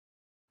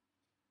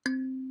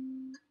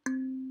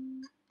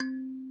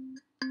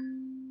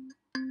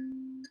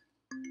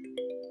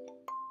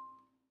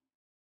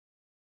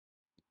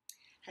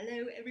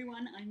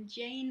everyone, I'm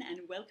Jane and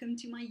welcome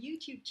to my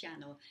YouTube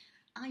channel.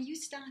 Are you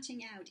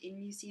starting out in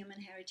museum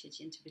and heritage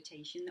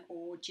interpretation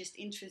or just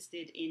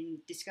interested in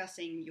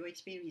discussing your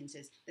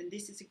experiences? Then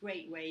this is a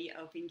great way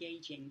of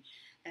engaging.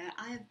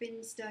 I have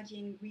been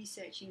studying,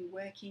 researching,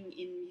 working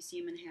in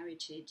museum and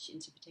heritage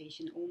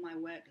interpretation all my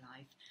work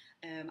life.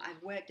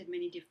 I've worked at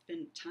many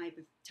different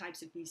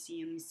types of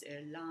museums,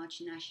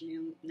 large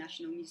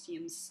national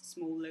museums,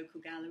 small local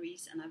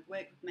galleries, and I've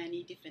worked with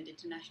many different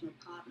international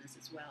partners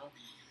as well.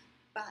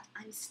 But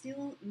I'm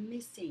still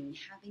missing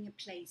having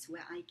a place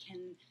where I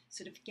can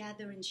sort of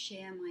gather and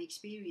share my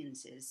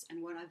experiences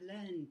and what I've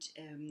learned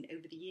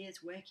over the years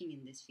working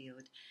in this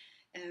field.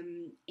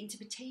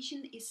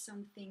 Interpretation is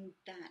something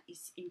that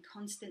is in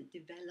constant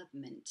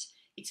development.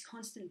 It's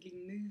constantly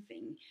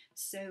moving.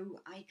 So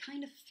I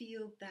kind of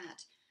feel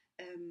that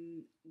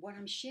what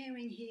I'm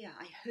sharing here,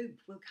 I hope,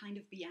 will kind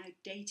of be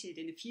outdated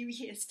in a few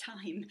years'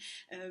 time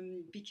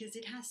because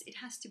it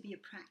has to be a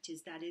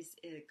practice that is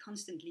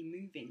constantly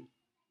moving.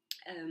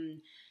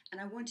 And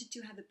I wanted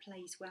to have a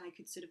place where I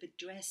could sort of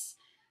address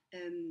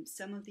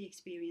some of the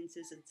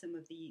experiences and some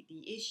of the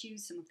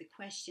issues, some of the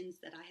questions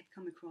that I have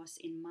come across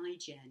in my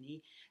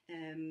journey,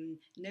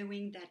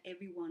 knowing that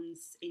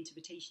everyone's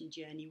interpretation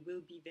journey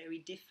will be very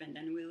different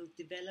and will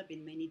develop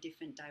in many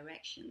different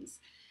directions.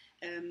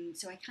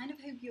 So I kind of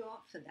hope you're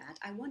up for that.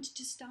 I wanted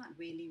to start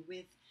really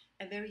with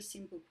a very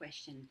simple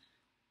question.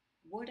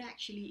 What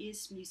actually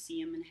is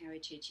museum and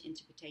heritage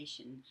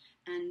interpretation?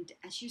 And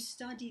as you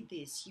study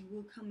this, you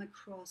will come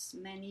across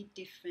many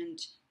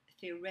different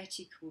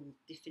theoretical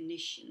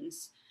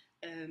definitions.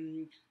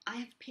 I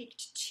have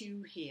picked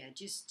two here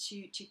just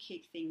to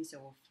kick things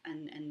off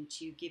and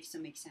to give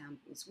some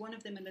examples. One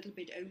of them a little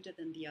bit older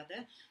than the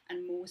other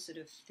and more sort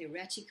of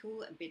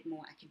theoretical, a bit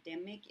more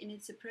academic in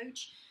its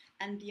approach.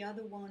 And the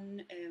other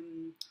one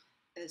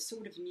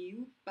sort of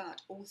new,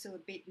 but also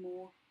a bit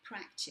more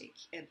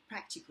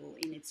practical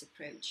in its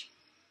approach.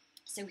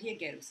 So here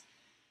goes.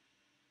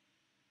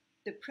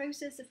 The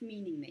process of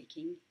meaning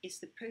making is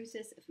the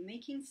process of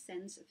making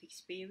sense of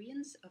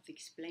experience, of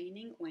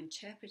explaining or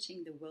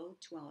interpreting the world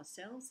to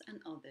ourselves and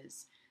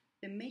others.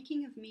 The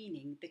making of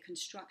meaning, the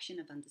construction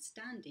of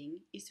understanding,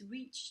 is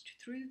reached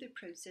through the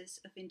process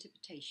of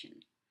interpretation.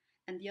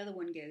 And the other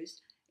one goes,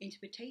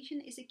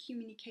 interpretation is a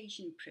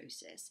communication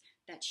process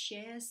that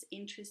shares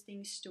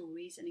interesting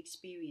stories and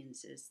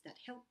experiences that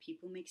help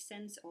people make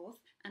sense of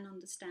and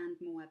understand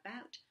more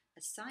about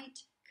a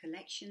site,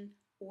 collection,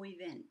 or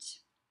event.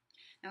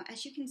 Now,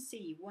 as you can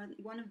see,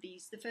 one of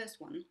these, the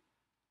first one,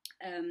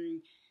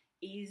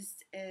 is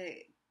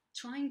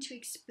trying to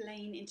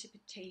explain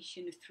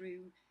interpretation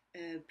through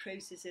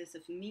processes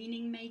of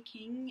meaning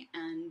making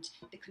and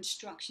the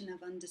construction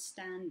of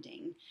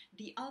understanding.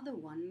 The other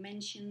one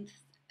mentioned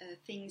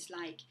things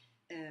like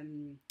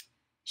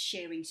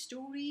sharing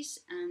stories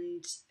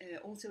and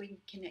also in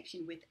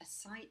connection with a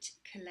site,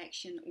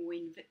 collection,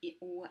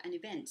 or an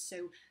event.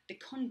 So the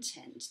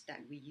content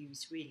that we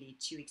use really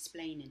to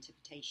explain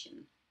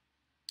interpretation.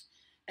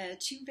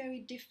 Two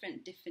very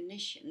different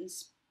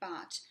definitions,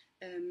 but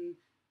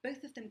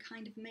both of them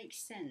kind of make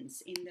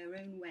sense in their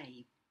own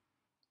way.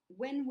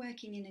 When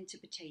working in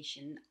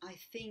interpretation, I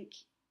think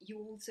you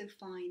also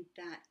find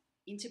that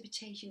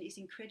interpretation is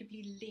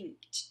incredibly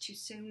linked to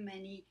so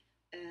many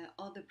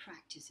other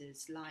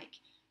practices like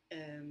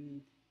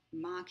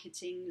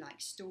marketing, like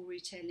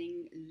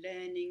storytelling,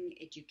 learning,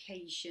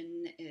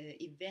 education,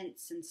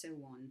 events, and so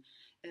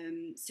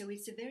on. So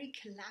it's a very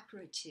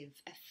collaborative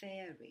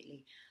affair,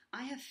 really.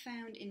 I have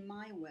found in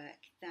my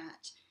work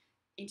that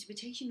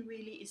interpretation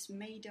really is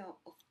made up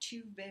of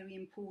two very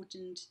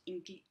important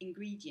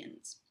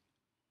ingredients,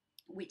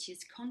 which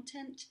is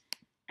content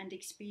and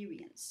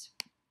experience.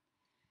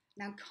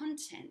 Now,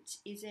 content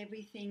is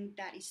everything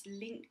that is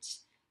linked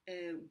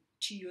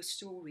to your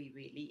story,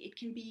 really. It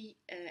can be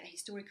a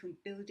historical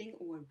building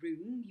or a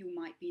room you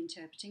might be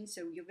interpreting,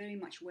 so you're very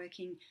much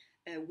working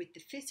with the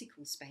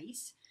physical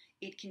space.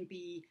 It can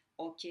be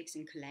objects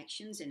and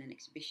collections in an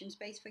exhibition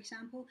space, for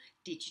example,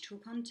 digital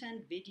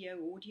content, video,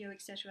 audio,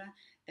 etc.,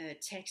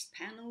 text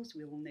panels,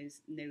 we all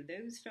know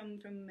those from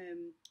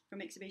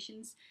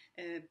exhibitions,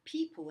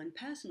 people and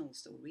personal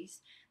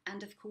stories,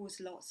 and of course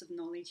lots of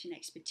knowledge and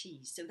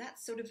expertise. So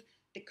that's sort of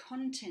the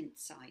content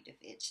side of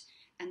it,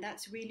 and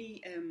that's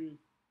really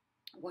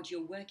what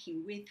you're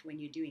working with when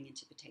you're doing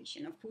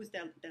interpretation. Of course,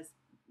 there's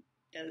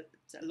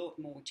a lot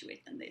more to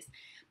it than this.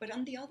 But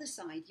on the other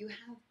side, you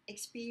have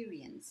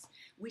experience,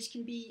 which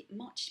can be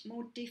much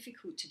more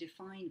difficult to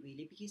define,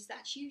 really, because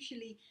that's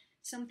usually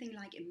something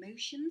like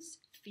emotions,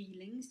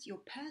 feelings, your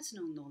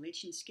personal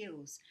knowledge and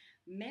skills,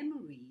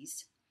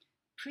 memories,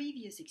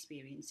 previous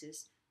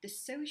experiences, the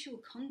social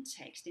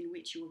context in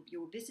which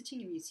you're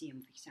visiting a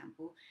museum, for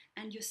example,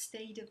 and your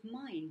state of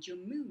mind, your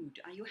mood.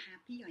 Are you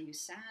happy? Are you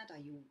sad? Are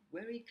you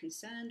worried,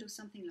 concerned, or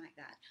something like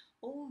that?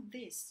 All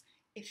this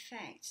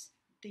affects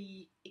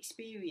the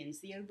experience,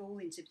 the overall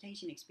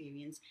interpretation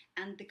experience,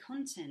 and the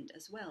content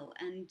as well.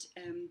 And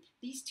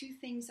these two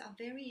things are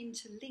very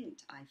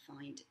interlinked, I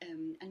find,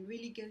 and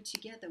really go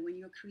together when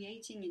you're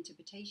creating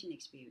interpretation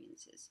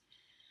experiences.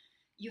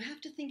 you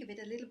have to think of it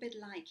a little bit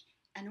like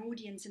an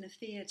audience in a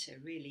theatre,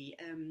 really.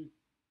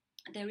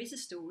 There is a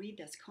story,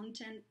 there's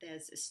content,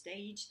 there's a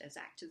stage, there's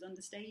actors on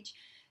the stage,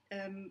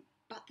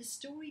 but the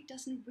story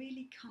doesn't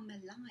really come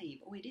alive,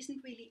 or it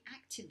isn't really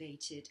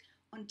activated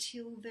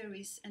until there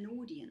is an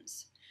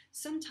audience.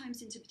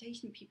 Sometimes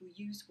interpretation people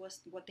use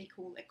what they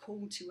call a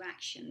call to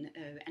action,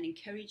 an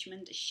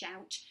encouragement, a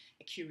shout,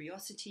 a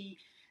curiosity.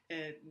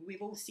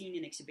 We've all seen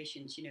in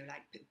exhibitions,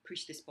 like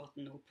push this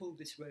button or pull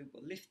this rope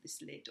or lift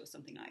this lid or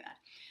something like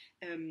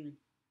that.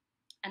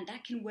 And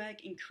that can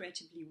work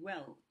incredibly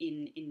well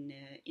in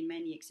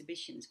many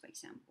exhibitions, for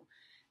example.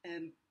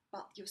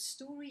 But your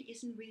story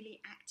isn't really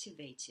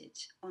activated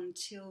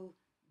until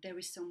there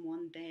is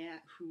someone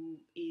there who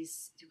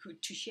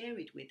to share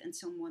it with, and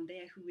someone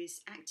there who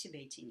is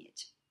activating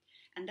it.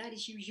 And that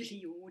is usually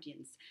your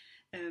audience.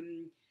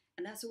 And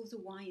that's also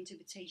why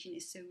interpretation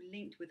is so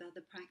linked with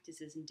other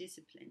practices and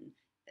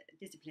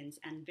disciplines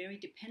and very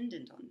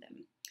dependent on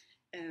them.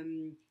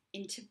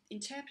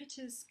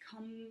 Interpreters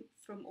come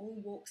from all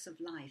walks of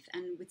life,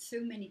 and with so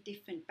many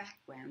different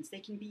backgrounds. They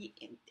can be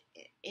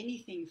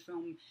anything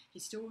from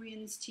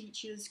historians,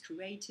 teachers,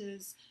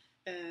 curators,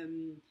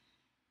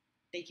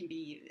 they can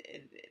be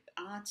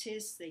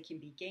artists, they can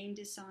be game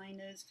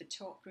designers,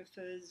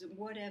 photographers,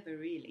 whatever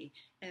really.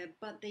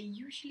 But they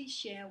usually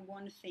share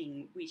one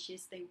thing, which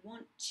is they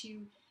want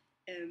to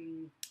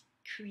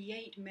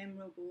create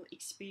memorable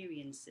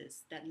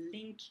experiences that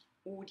link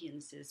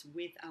audiences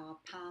with our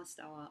past,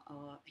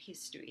 our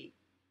history.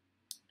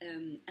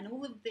 And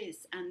all of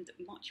this and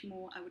much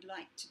more I would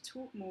like to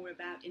talk more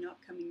about in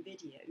upcoming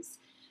videos.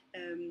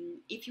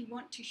 If you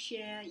want to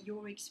share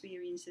your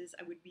experiences,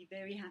 I would be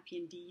very happy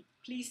indeed.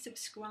 Please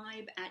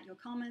subscribe, add your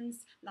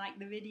comments, like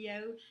the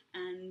video,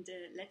 and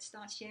let's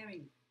start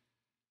sharing.